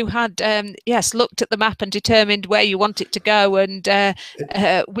and you had yes looked at the map and determined where you want it to go, and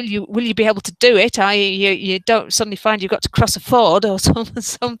will you be able to do it? You don't suddenly find you've got to cross a ford or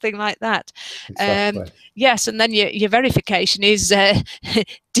something like that. Exactly. Yes, and then your verification is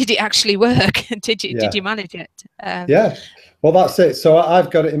did it actually work? Did you manage it? Yeah. Well, that's it. So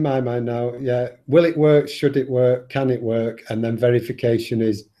I've got it in my mind now. Yeah. Will it work? Should it work? Can it work? And then verification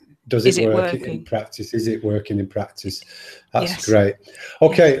is, does it work in practice? Is it working in practice? That's yes. Great.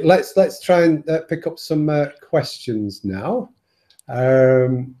 Okay. Let's try and pick up some questions now.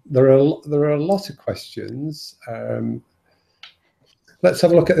 There are a lot of questions. Let's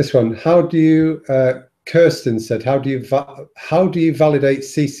have a look at this one. How do you, Kirsten said, how do you validate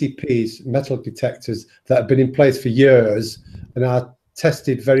CCPs, metal detectors that have been in place for years and are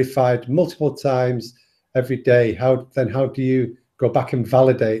tested, verified multiple times every day? How do you go back and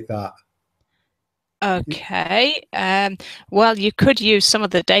validate that? Okay. Well, you could use some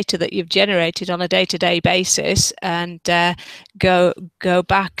of the data that you've generated on a day-to-day basis and go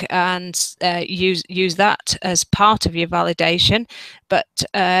back and use that as part of your validation. But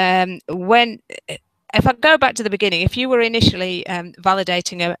if I go back to the beginning, if you were initially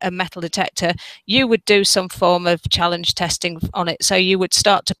validating a metal detector, you would do some form of challenge testing on it. So you would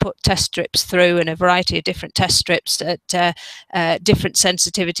start to put test strips through and a variety of different test strips at different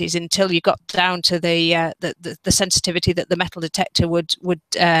sensitivities until you got down to the sensitivity that the metal detector would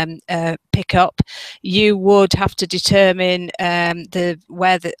pick up. You would have to determine on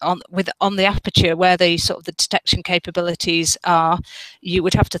the aperture where the sort of the detection capabilities are. You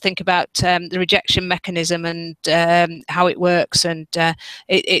would have to think about the rejection mechanism and how it works, and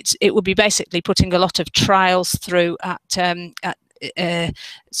it would be basically putting a lot of trials through at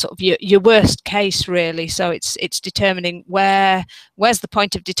sort of your worst case, really. So it's determining where's the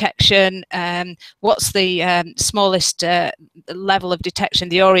point of detection, what's the smallest level of detection,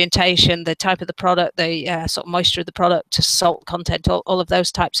 the orientation, the type of the product, the sort of moisture of the product, salt content, all of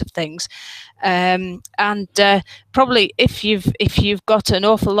those types of things. And probably if you've got an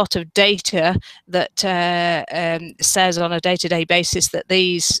awful lot of data that says on a day-to-day basis that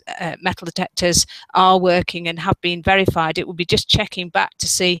these metal detectors are working and have been verified, it would be just checking back to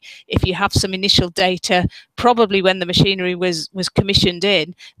see if you have some initial data, probably when the machinery was commissioned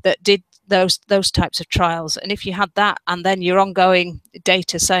in, that those types of trials. And if you had that, and then your ongoing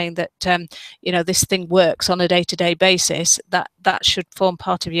data saying that this thing works on a day-to-day basis, that should form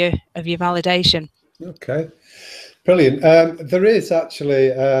part of your validation. Okay, brilliant. There is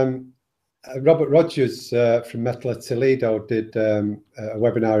actually Robert Rogers from Metal at Toledo did a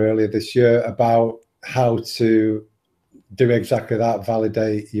webinar earlier this year about how to do exactly that,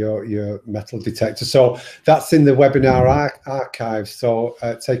 validate your metal detector. So that's in the webinar archive, so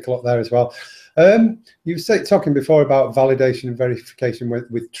take a look there as well. You were talking before about validation and verification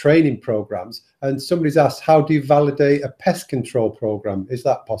with training programs, and somebody's asked, how do you validate a pest control program? Is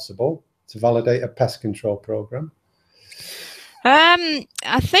that possible to validate a pest control program?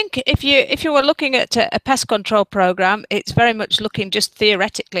 I think if you were looking at a pest control program, it's very much looking just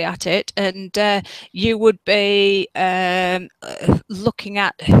theoretically at it, and you would be looking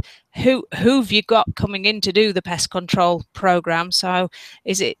at who've you got coming in to do the pest control program. So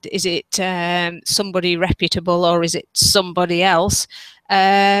is it somebody reputable, or is it somebody else?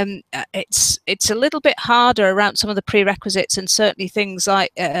 It's a little bit harder around some of the prerequisites, and certainly things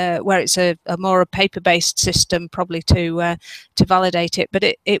like where it's a more paper-based system, probably to validate it. But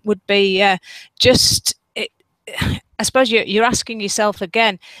it would be I suppose you're asking yourself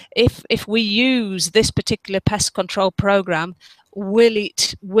again, if we use this particular pest control program, will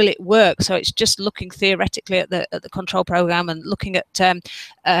it work? So it's just looking theoretically at the control program and looking at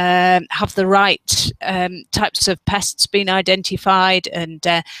have the right types of pests been identified, and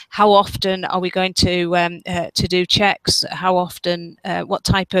how often are we going to do checks? How often, what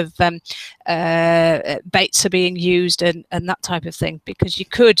type of baits are being used, and that type of thing? Because you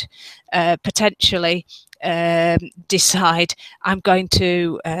could potentially decide, I'm going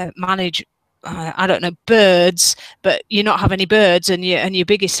to manage I don't know, birds, but you not have any birds, and your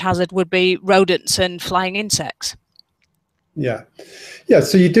biggest hazard would be rodents and flying insects. Yeah.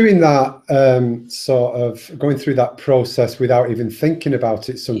 So you're doing that sort of going through that process without even thinking about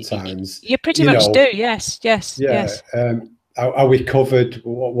it sometimes. You pretty much do. Yes. Are we covered?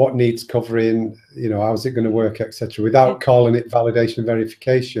 What needs covering? How's it going to work, etc. Without calling it validation and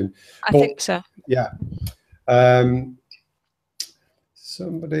verification. I think so. Yeah.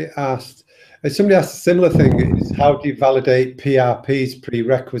 Somebody asked a similar thing, is how do you validate PRP's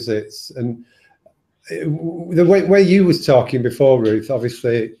prerequisites? And the way you was talking before, Ruth,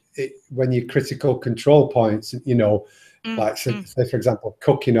 obviously when your critical control points, like say for example,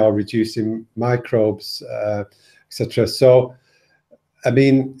 cooking or reducing microbes, etc. So, I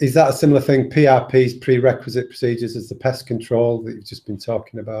mean, is that a similar thing, PRP's prerequisite procedures, as the pest control that you've just been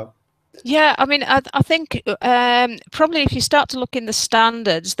talking about? Yeah, I mean, I think probably if you start to look in the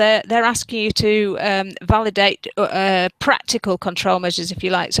standards, they're asking you to validate practical control measures, if you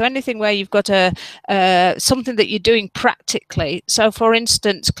like. So anything where you've got something that you're doing practically. So, for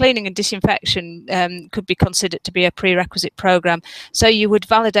instance, cleaning and disinfection could be considered to be a prerequisite program. So you would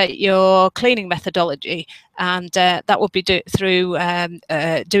validate your cleaning methodology, and that would be through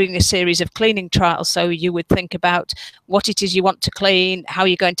doing a series of cleaning trials. So you would think about what it is you want to clean, how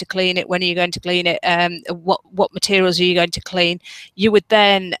you're going to clean it, when are you going to clean it, what materials are you going to clean. You would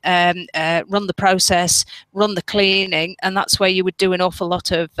then run the process, run the cleaning, and that's where you would do an awful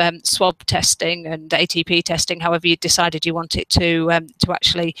lot of swab testing and ATP testing, however you decided you want it to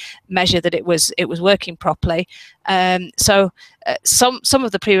actually measure that it was working properly. So some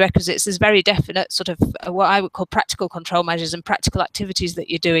of the prerequisites, there's very definite sort of what I would call practical control measures and practical activities that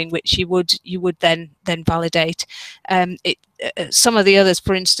you're doing, which you would then validate. Some of the others,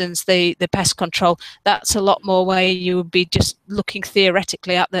 for instance, the pest control, that's a lot more where you would be just looking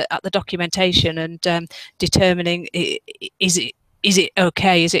theoretically at the documentation and determining, is it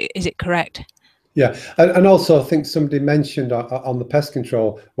okay, is it correct? Yeah, and also I think somebody mentioned on the pest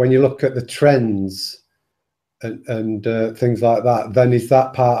control, when you look at the trends and things like that, then is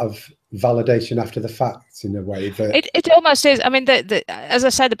that part of validation after the fact, in a way? It almost is. I mean, as I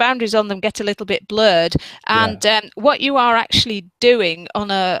said, the boundaries on them get a little bit blurred, and what you are actually doing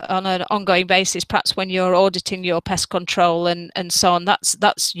on an ongoing basis, perhaps when you're auditing your pest control and so on,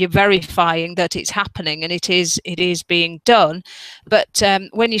 that's you're verifying that it's happening and it is being done. But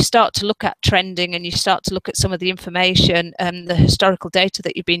when you start to look at trending and you start to look at some of the information and the historical data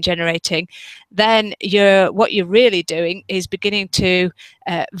that you've been generating, then what you're really doing is beginning to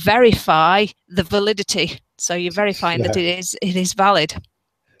verify the validity. So you're verifying that it is valid.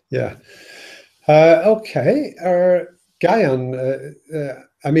 Yeah. Okay. Guyon,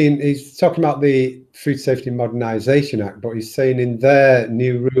 I mean, he's talking about the Food Safety Modernisation Act, but he's saying in their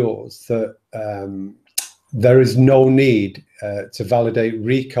new rules that there is no need to validate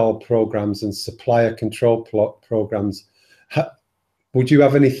recall programs and supplier control programs. would you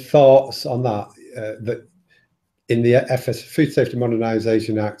have any thoughts on that? That in the Food Safety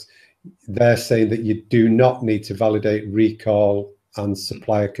Modernisation Act, they're saying that you do not need to validate recall and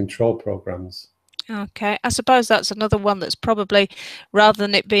supplier control programs. Okay, I suppose that's another one that's probably, rather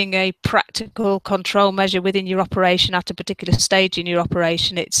than it being a practical control measure within your operation at a particular stage in your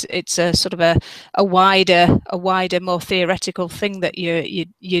operation, it's a sort of a wider, more theoretical thing that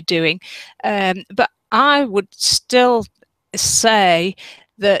you're doing. But I would still say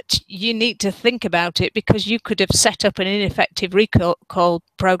that you need to think about it, because you could have set up an ineffective recall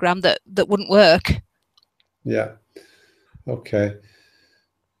program that wouldn't work. Yeah. Okay.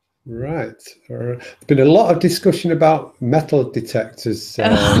 Right. There's been a lot of discussion about metal detectors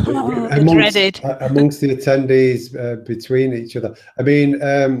amongst the attendees between each other. I mean,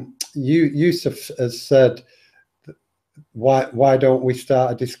 Yusuf has said, why don't we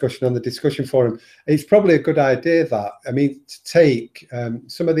start a discussion on the discussion forum? It's probably a good idea that, I mean, to take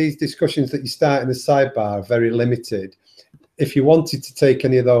some of these discussions that you start in the sidebar are very limited. If you wanted to take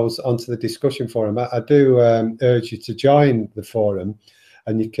any of those onto the discussion forum, I do urge you to join the forum,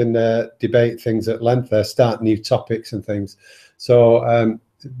 and you can debate things at length there, start new topics and things. So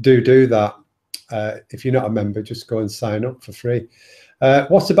do that. If you're not a member, just go and sign up for free.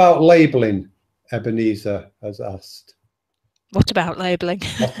 What about labelling? Ebenezer has asked. What about labelling?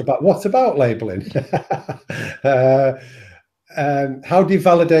 What about labelling? How do you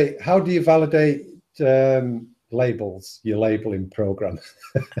validate labels, your labelling program?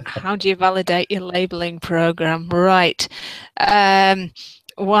 How do you validate your labelling program? Right.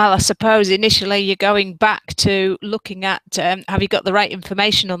 Well, I suppose initially you're going back to looking at have you got the right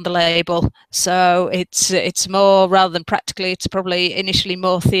information on the label? So it's more, rather than practically, it's probably initially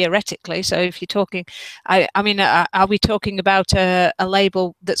more theoretically. So if you're talking, I mean, are we talking about a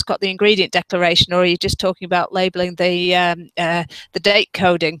label that's got the ingredient declaration, or are you just talking about labelling the date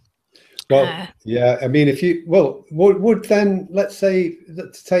coding? Well, yeah, I mean, if you, well, would then, let's say,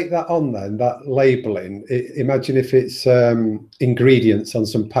 to take that on then, that labelling, imagine if it's ingredients on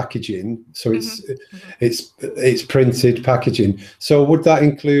some packaging, so it's printed packaging. So would that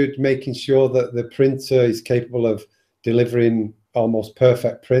include making sure that the printer is capable of delivering almost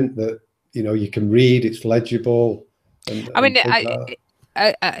perfect print that, you know, you can read, it's legible? I mean,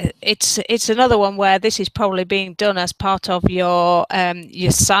 it's another one where this is probably being done as part of your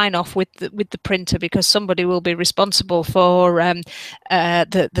sign off with the printer, because somebody will be responsible for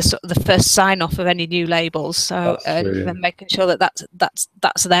the first sign off of any new labels. So and making sure that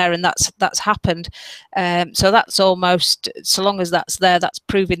that's there and that's happened. So that's almost, so long as that's there, that's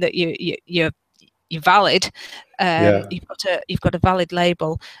proving that you're valid. You've got a valid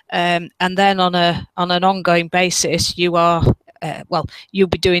label, and then on an ongoing basis, you are you'll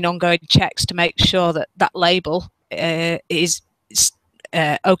be doing ongoing checks to make sure that that label is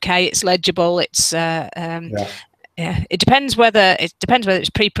okay, it's legible, it's it depends whether it's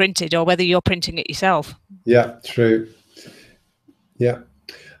pre-printed or whether you're printing it yourself. Yeah, true. Yeah.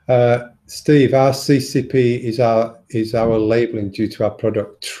 Steve, our CCP is our labelling due to our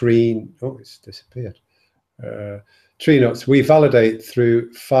product Tree. Oh, it's disappeared. Tree nuts. We validate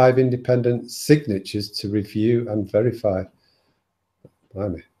through 5 independent signatures to review and verify.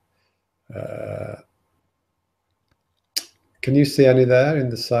 Blimey. Can you see any there in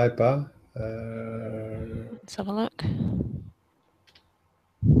the sidebar? Let's have a look.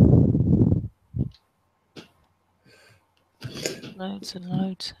 Loads and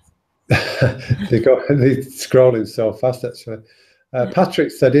loads. They're scrolling so fast, actually.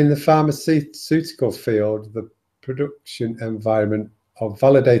 Patrick said, in the pharmaceutical field, the production environment of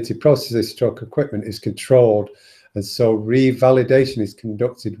validated processes stroke equipment is controlled, and so revalidation is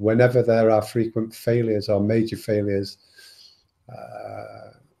conducted whenever there are frequent failures or major failures.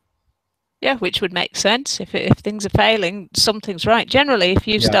 Yeah, which would make sense. If things are failing, something's right. Generally, if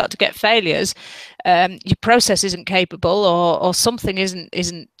you start to get failures, your process isn't capable, or something isn't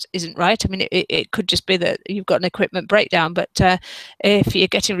right. I mean, it could just be that you've got an equipment breakdown, but if you're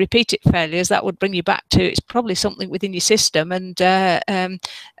getting repeated failures, that would bring you back to, it's probably something within your system, and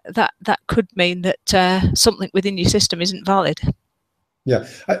that could mean that something within your system isn't valid. Yeah,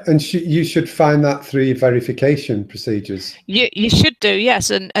 and you should find that through your verification procedures. You should do, yes,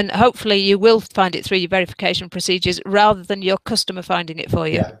 and hopefully you will find it through your verification procedures rather than your customer finding it for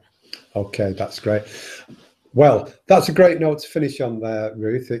you. Yeah, okay, that's great. Well, that's a great note to finish on there,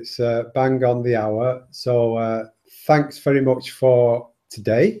 Ruth. It's bang on the hour. So thanks very much for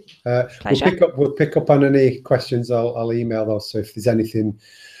today. We'll pick up on any questions. I'll email those. So if there's anything,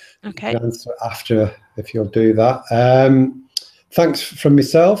 you can answer after, if you'll do that. thanks from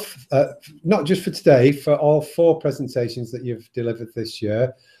myself, not just for today, for all 4 presentations that you've delivered this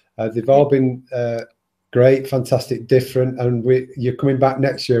year. They've all been great, fantastic, different, and you're coming back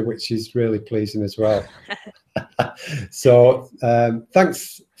next year, which is really pleasing as well. So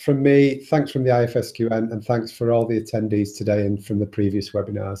thanks from me, thanks from the IFSQN, and thanks for all the attendees today and from the previous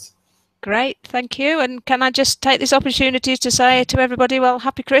webinars. Great, thank you. And can I just take this opportunity to say to everybody, well,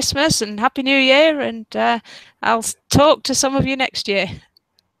 happy Christmas and happy New Year, and I'll talk to some of you next year.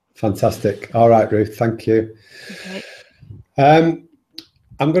 Fantastic. All right, Ruth, thank you. Okay.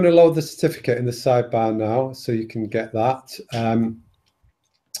 I'm going to load the certificate in the sidebar now so you can get that.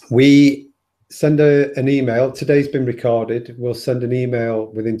 We send an email. Today's been recorded. We'll send an email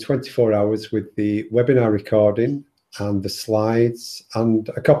within 24 hours with the webinar recording and the slides and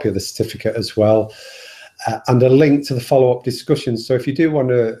a copy of the certificate as well, and a link to the follow-up discussion. So if you do want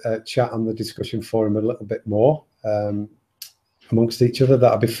to chat on the discussion forum a little bit more amongst each other,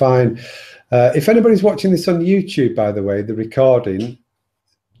 that'll be fine. If anybody's watching this on YouTube, by the way, the recording,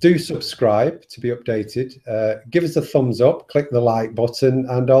 do subscribe to be updated. Give us a thumbs up, click the like button,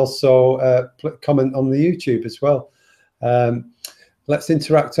 and also comment on the YouTube as well. Let's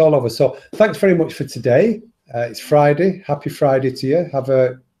interact all over. So thanks very much for today. It's Friday. Happy Friday to you. Have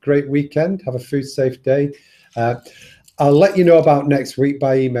a great weekend. Have a food safe day. I'll let you know about next week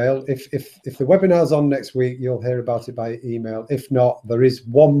by email. If the webinar's on next week, you'll hear about it by email. If not, there is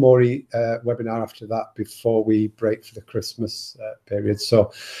one more webinar after that before we break for the Christmas period.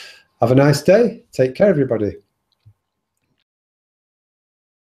 So have a nice day. Take care, everybody.